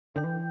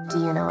Do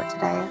you know what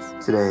today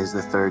is? Today is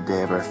the third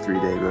day of our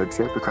 3-day road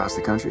trip across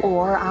the country.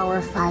 Or our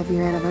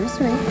 5-year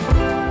anniversary.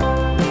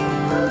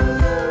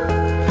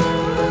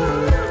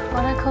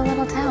 What a cool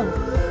little town.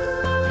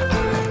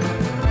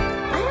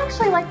 I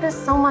actually like this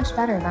so much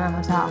better than a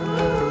hotel.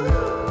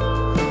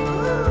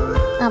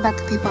 I bet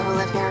the people who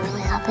live here are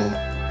really happy.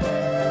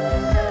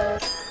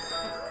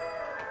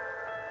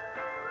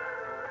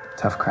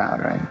 Tough crowd,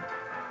 right?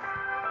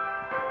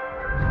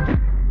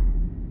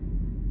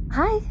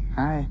 Hi.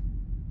 Hi.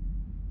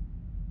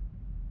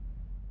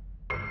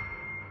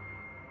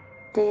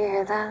 Do you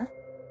hear that?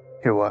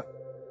 Hear what?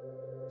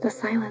 The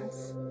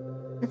silence.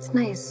 It's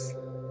nice.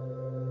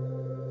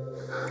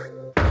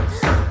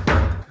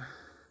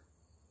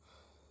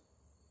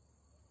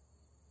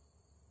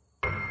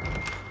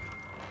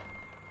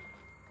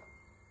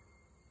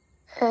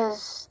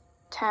 Is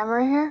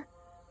Tamara here?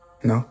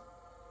 No.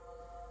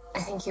 I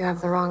think you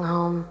have the wrong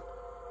home.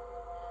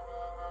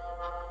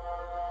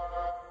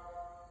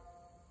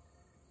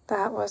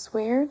 That was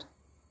weird.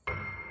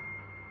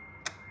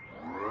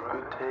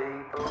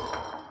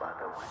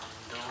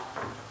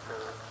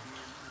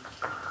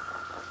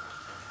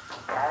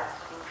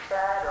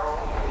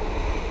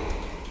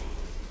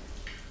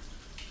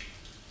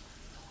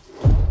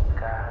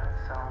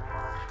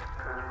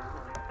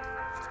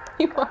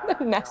 You are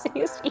the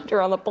messiest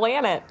eater on the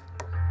planet.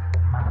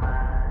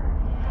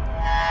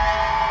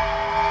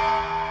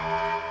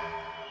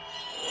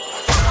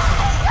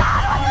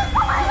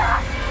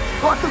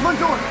 Lock the front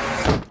door!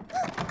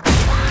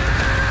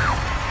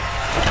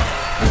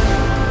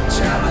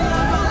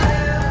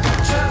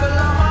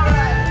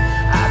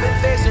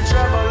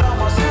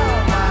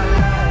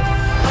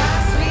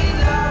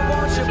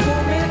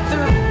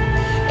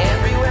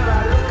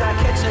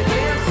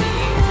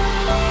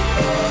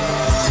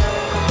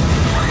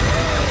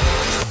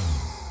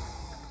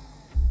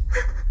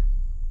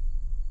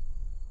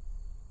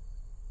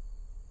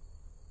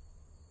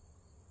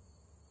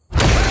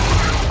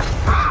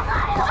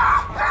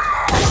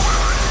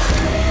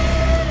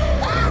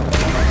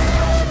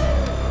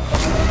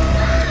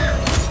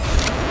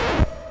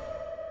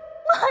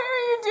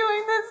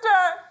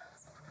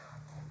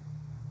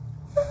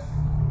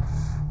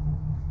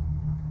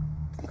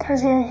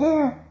 Because you're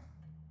here.